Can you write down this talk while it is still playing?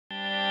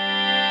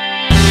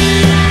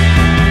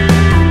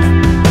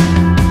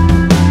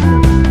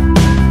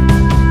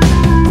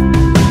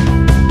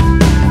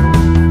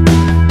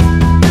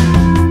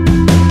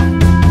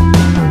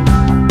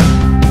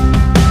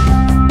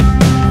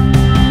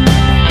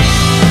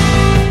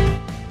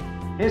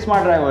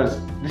smart drivers,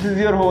 this is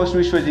your host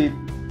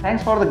Vishwajeet.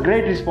 Thanks for the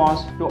great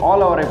response to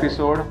all our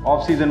episode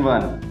of season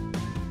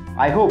 1.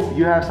 I hope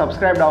you have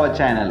subscribed our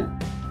channel.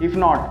 If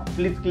not,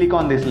 please click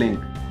on this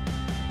link.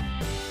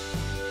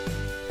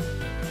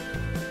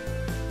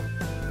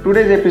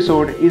 Today's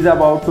episode is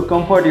about to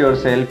comfort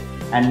yourself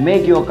and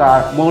make your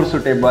car more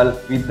suitable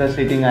with the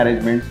seating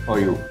arrangements for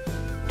you.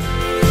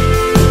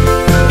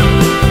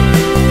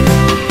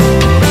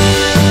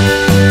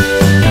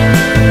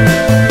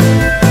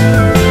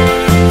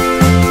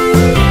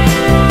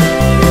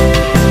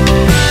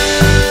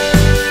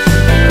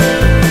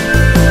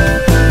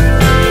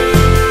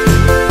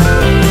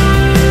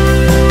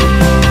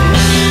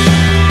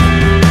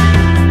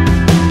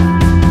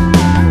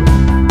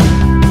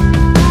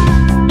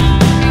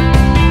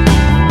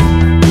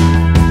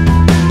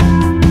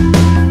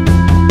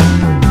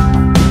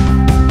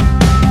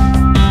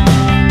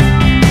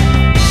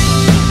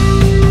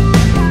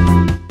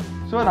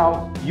 So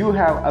now you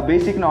have a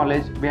basic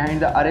knowledge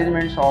behind the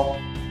arrangements of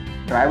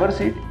driver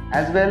seat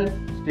as well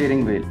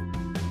steering wheel.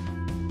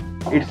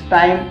 It's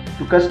time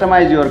to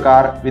customize your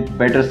car with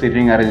better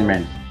seating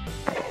arrangements.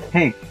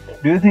 Hey,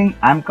 do you think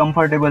I'm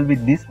comfortable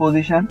with this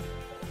position?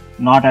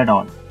 Not at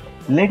all.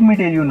 Let me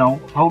tell you now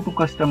how to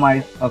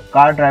customize a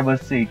car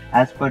driver's seat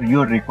as per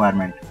your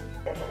requirement.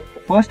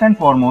 First and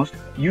foremost,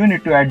 you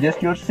need to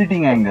adjust your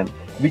sitting angle,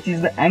 which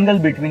is the angle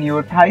between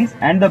your thighs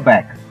and the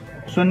back.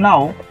 So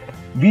now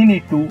we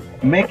need to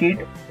make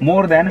it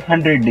more than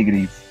 100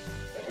 degrees.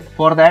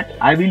 For that,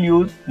 I will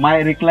use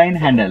my recline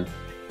handle.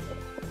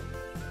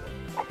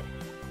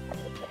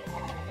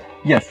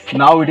 Yes,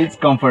 now it is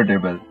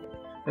comfortable.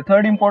 The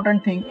third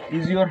important thing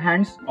is your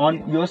hands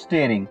on your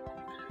steering.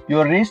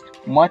 Your wrist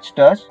must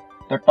touch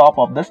the top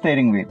of the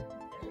steering wheel.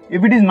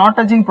 If it is not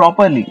touching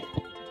properly,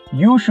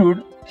 you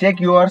should check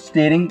your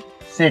steering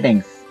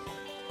settings.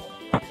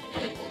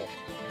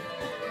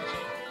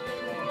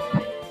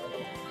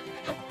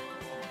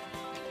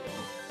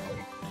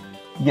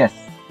 Yes,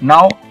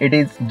 now it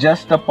is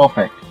just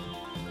perfect.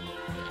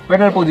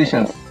 Pedal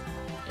positions.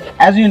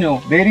 As you know,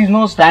 there is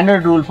no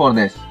standard rule for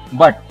this,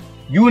 but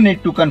you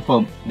need to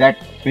confirm that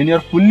when you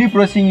are fully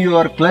pressing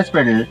your clutch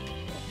pedal,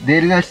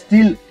 there is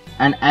still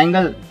an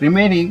angle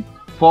remaining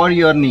for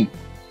your knee,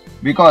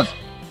 because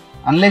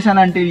unless and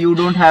until you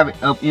don't have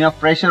enough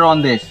pressure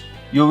on this,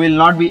 you will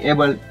not be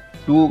able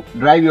to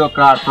drive your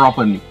car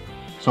properly.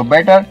 So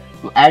better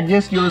to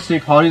adjust your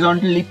seat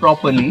horizontally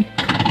properly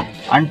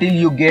until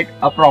you get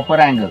a proper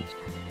angle.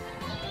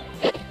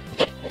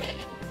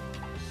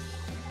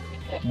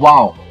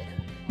 Wow!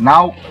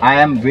 Now I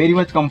am very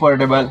much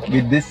comfortable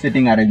with this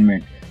sitting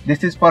arrangement.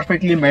 This is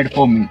perfectly made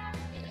for me.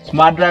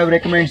 SMARTDrive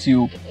recommends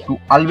you to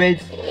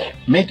always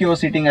make your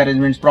seating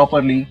arrangements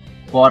properly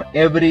for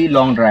every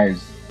long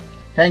drives.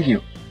 Thank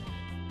you.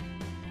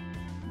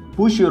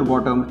 Push your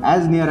bottom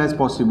as near as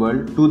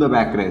possible to the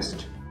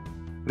backrest.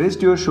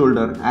 Rest your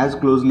shoulder as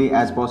closely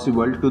as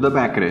possible to the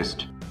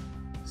backrest.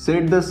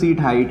 Set the seat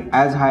height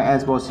as high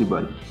as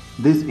possible.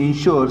 This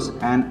ensures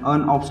an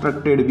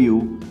unobstructed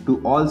view to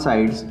all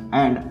sides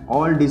and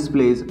all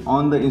displays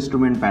on the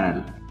instrument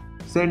panel.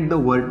 Set the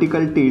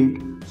vertical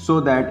tilt so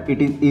that it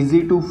is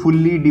easy to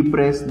fully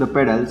depress the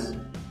pedals.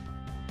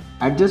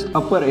 Adjust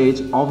upper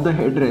edge of the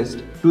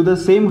headrest to the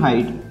same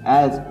height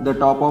as the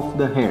top of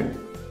the head.